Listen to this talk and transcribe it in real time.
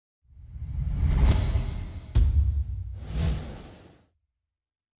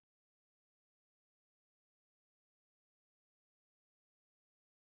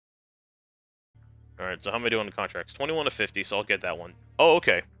Alright, so how am I doing on the contracts? 21 to 50, so I'll get that one. Oh,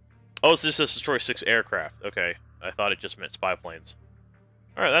 okay. Oh, it's just to destroy 6 aircraft. Okay. I thought it just meant spy planes.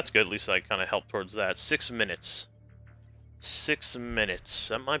 Alright, that's good. At least I kind of helped towards that. 6 minutes. 6 minutes.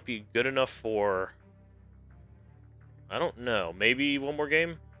 That might be good enough for... I don't know. Maybe one more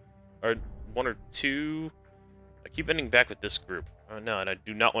game? Or 1 or 2? I keep ending back with this group. Oh, no, and I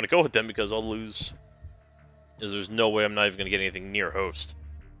do not want to go with them because I'll lose. Because there's no way I'm not even going to get anything near host.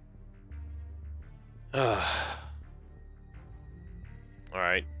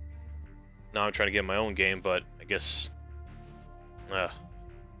 Alright. Now I'm trying to get my own game, but I guess... how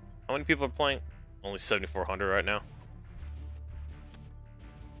many people are playing? Only 7,400 right now.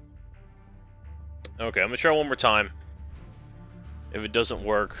 Okay, I'm going to try one more time. If it doesn't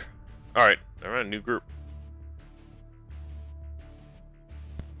work... Alright, I'm in a new group.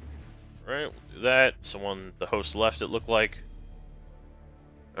 Alright, we'll do that. Someone, the host left, it looked like.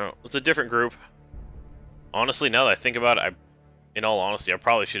 Oh, it's a different group. Honestly, now that I think about it, in all honesty, I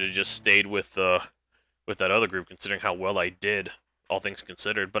probably should have just stayed with that other group, considering how well I did, all things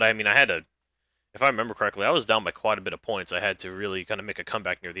considered. But I mean, I had to, if I remember correctly, I was down by quite a bit of points. I had to really kind of make a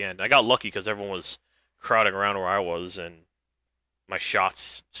comeback near the end. I got lucky because everyone was crowding around where I was, and my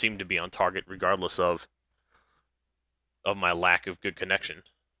shots seemed to be on target regardless of my lack of good connection.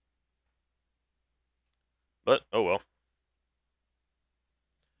 But, oh well.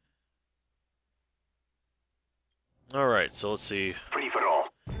 Alright, so let's see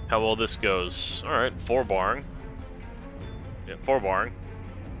how well this goes. Alright, 4 barring. Yeah, 4 barring.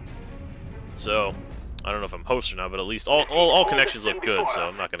 So, I don't know if I'm host or not, but at least all connections look good, so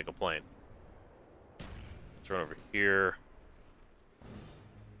I'm not going to complain. Let's run over here.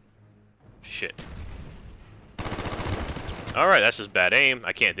 Shit. Alright, that's just bad aim.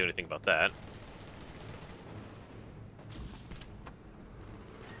 I can't do anything about that.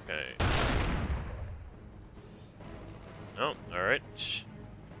 Okay. Oh, alright. Is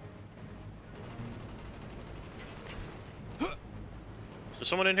there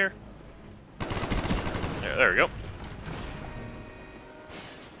someone in here? There we go.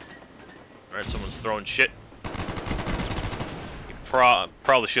 Alright, someone's throwing shit. He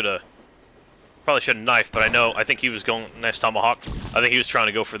probably should have knifed, but I think he was going nice tomahawk. I think he was trying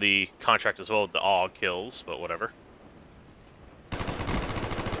to go for the contract as well with the AUG kills, but whatever.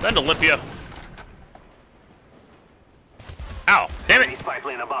 Then Olympia. Ow! Damn it!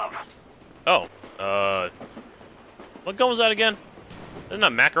 Oh, what gun was that again? Isn't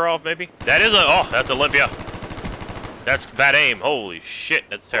that Makarov, maybe? That is oh, that's Olympia. That's bad aim. Holy shit,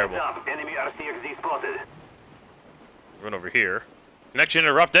 that's terrible. Enemy RCXD spotted. Run over here. Connection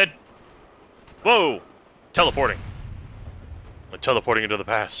interrupted. Whoa! Teleporting. I'm teleporting into the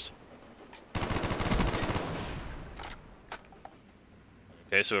past.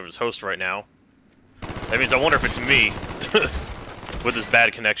 Okay, so whoever's host right now. That means I wonder if it's me. With this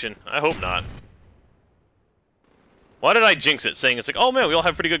bad connection. I hope not. Why did I jinx it, saying it's like, oh man, we all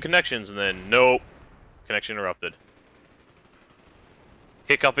have pretty good connections, and then, nope. Connection interrupted.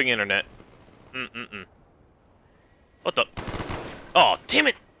 Hiccuping internet. What the? Oh, damn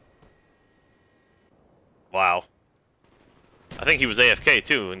it! Wow. I think he was AFK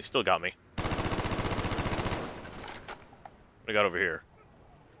too, and he still got me. What do I got over here?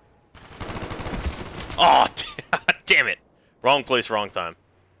 Oh, damn it! Wrong place, wrong time.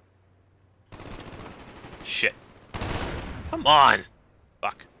 Shit. Come on!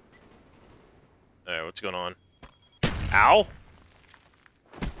 Fuck. Alright, what's going on? Ow!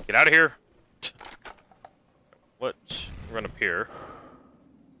 Get out of here! What? Run up here.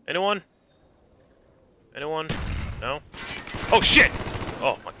 Anyone? Anyone? No? Oh, shit!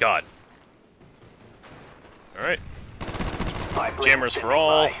 Oh, my God. Alright. Jammers for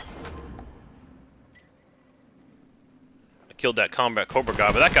all. Killed that combat Cobra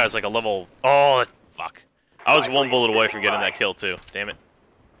guy, but that guy's like a level... Oh, fuck. I was one bullet away from getting that kill, too. Damn it.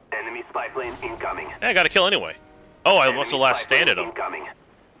 Enemy spy plane incoming. Yeah, I got a kill anyway. Oh, I must have last standed him.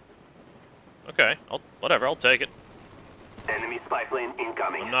 Okay, whatever, I'll take it. Enemy spy plane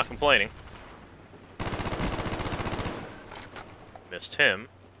incoming. I'm not complaining. Missed him.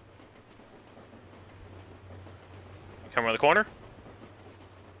 Come around the corner.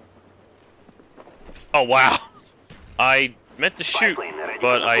 Oh, wow. I meant to shoot,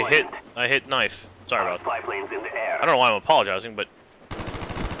 but I hit knife. Sorry about that. I don't know why I'm apologizing, but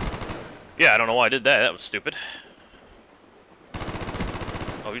yeah, I don't know why I did that. That was stupid.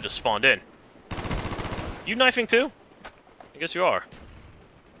 Oh, you just spawned in. You knifing too? I guess you are.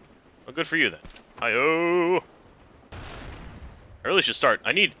 Well, good for you then. Hi-oh! I really should start.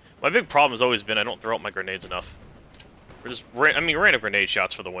 My big problem has always been I don't throw out my grenades enough. Or just random grenade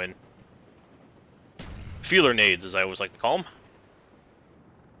shots for the win. feeler nades, as I always like to call them.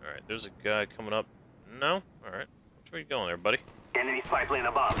 Alright, there's a guy coming up. No? Alright. Which way are you going there, buddy? Enemy spy plane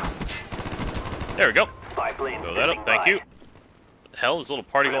above. There we go. Spy plane Blow that up, thank you. What the hell? There's a little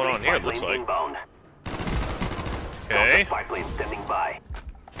party going on here, it looks like. Inbound. Okay. Spy plane standing by.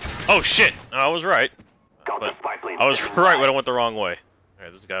 Oh shit! I was right. Counter But spy plane I was standing right, by. but I went the wrong way.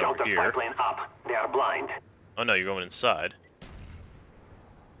 Alright, there's a guy over Counter spy here. plane up. They are blind. Oh no, you're going inside.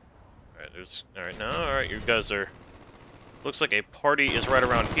 Alright, there's... Alright, no, alright, you guys are... Looks like a party is right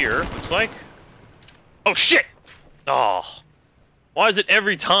around here, looks like. Oh shit! Oh. Why is it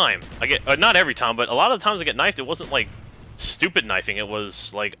every time I get... not every time, but a lot of the times I get knifed, it wasn't like stupid knifing, it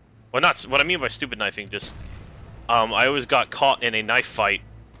was like... Well, not... What I mean by stupid knifing, just... I always got caught in a knife fight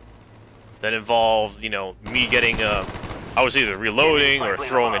that involved, you know, me getting, I was either reloading or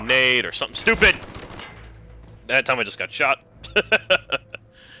throwing a nade or something stupid. That time I just got shot.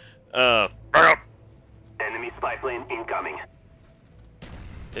 Enemy spy plane incoming.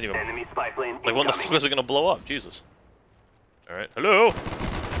 Didn't even... Enemy spy plane Like, when the fuck incoming. is it gonna blow up? Jesus. Alright, hello?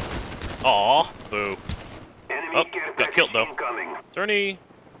 Aw, boo. Enemy Oh, care got package killed, though. incoming. Is there any...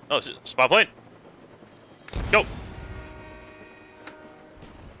 Oh, is it spy plane? Go!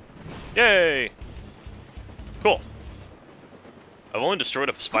 Yay! Cool. I've only destroyed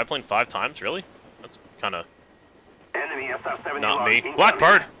a spy plane 5 times, really? That's kinda Enemy SR-71 not me. incoming.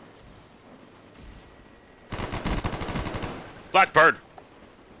 Blackbird! Blackbird!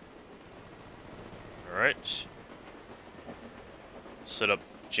 Alright. Set up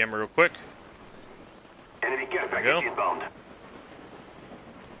jammer real quick. Enemy care There we go. package inbound.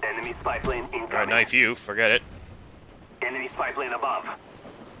 Enemy spy plane incoming. Alright, knife you. Forget it. Enemy spy plane above.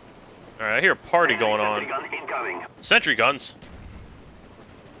 Alright, I hear a party Enemy going sentry on. gun incoming. Sentry guns!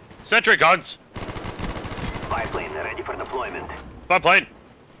 Sentry guns! Spy plane ready for deployment. Spy plane!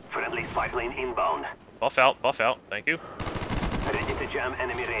 Friendly spy plane inbound. Buff out, thank you. Ready to jam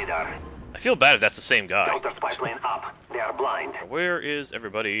enemy radar. I feel bad if that's the same guy. Counter spy plane up. They are blind. Where is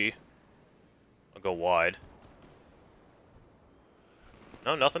everybody? I'll go wide.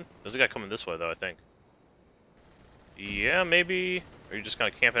 No, nothing. There's a guy coming this way, though, I think. Yeah, maybe. Or you're just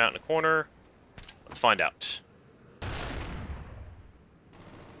kind of camping out in a corner. Let's find out.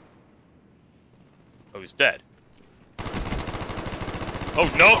 Oh, he's dead.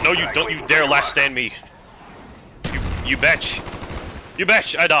 Oh, no, you don't you dare last stand me. You betch. You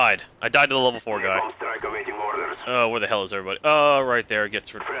betch, I died. I died to the level 4 guy. Bomb strike awaiting orders. Where the hell is everybody? Right there.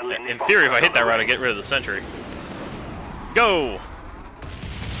 Gets rid. In theory, if I hit that right, I get rid of the sentry. Go!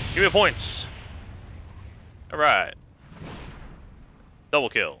 Give me points. Alright. Double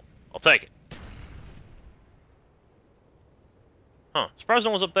kill. I'll take it. Huh. Surprised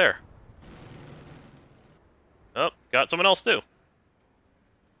no one's up there. Oh, got someone else too.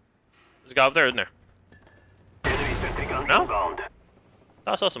 There's a guy up there, isn't there? Enemy sentry gun No? inbound.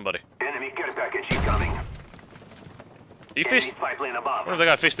 I saw somebody. Enemy care package incoming. Did he Enemy face... spy plane above. What if the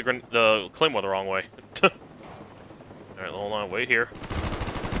guy faced the claymore the wrong way? Alright, hold on, wait here.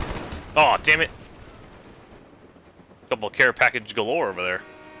 Oh, damn it. Couple of care package galore over there.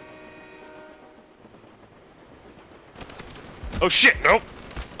 Oh shit, nope.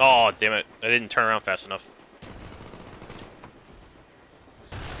 Oh, damn it. I didn't turn around fast enough.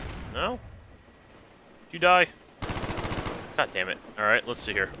 No? Did you die? God damn it. Alright, let's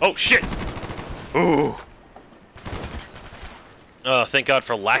see here. Oh shit! Ooh. Thank God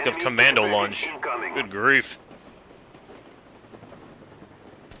for lack of Enemy commando care lunge. package incoming. Good grief.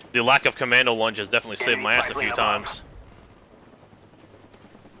 The lack of commando lunge has definitely saved my ass a few times.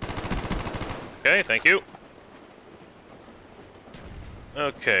 Okay, thank you.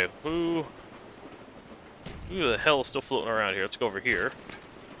 Okay, who the hell is still floating around here? Let's go over here.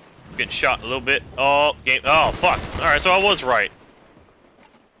 Getting shot a little bit. Oh, game. Oh, fuck. Alright, so I was right.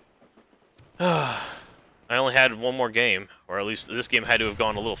 I only had one more game, or at least this game had to have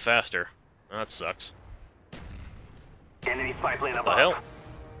gone a little faster. That sucks. Enemy spy plane What the above. hell?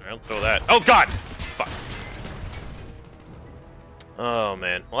 Alright, let's throw that. Oh, God! Fuck. Oh,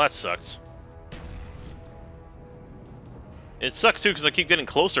 man. Well, that sucks. It sucks, too, because I keep getting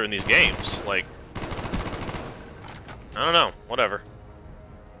closer in these games. Like, I don't know. Whatever.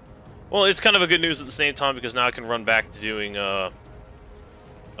 Well, it's kind of a good news at the same time, because now I can run back to doing,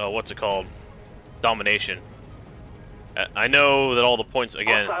 what's it called? Domination. I know that all the points,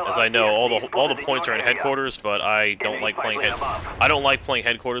 again, as I know, all the points are in headquarters, but I don't like playing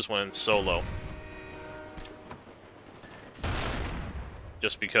headquarters when I'm solo.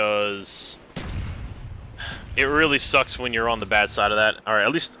 Just because it really sucks when you're on the bad side of that. All right,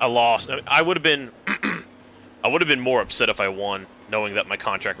 at least I lost. I would have been I would have been more upset if I won, knowing that my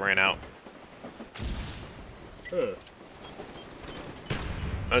contract ran out.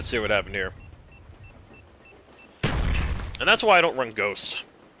 Let's see what happened here. And that's why I don't run Ghost.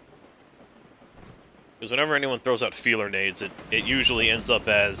 Because whenever anyone throws out feeler nades, it usually ends up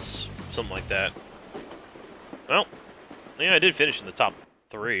as something like that. Well, yeah, I did finish in the top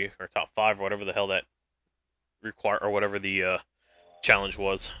 3, or top 5, or whatever the hell that or whatever the challenge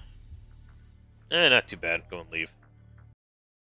was. Not too bad. Go and leave.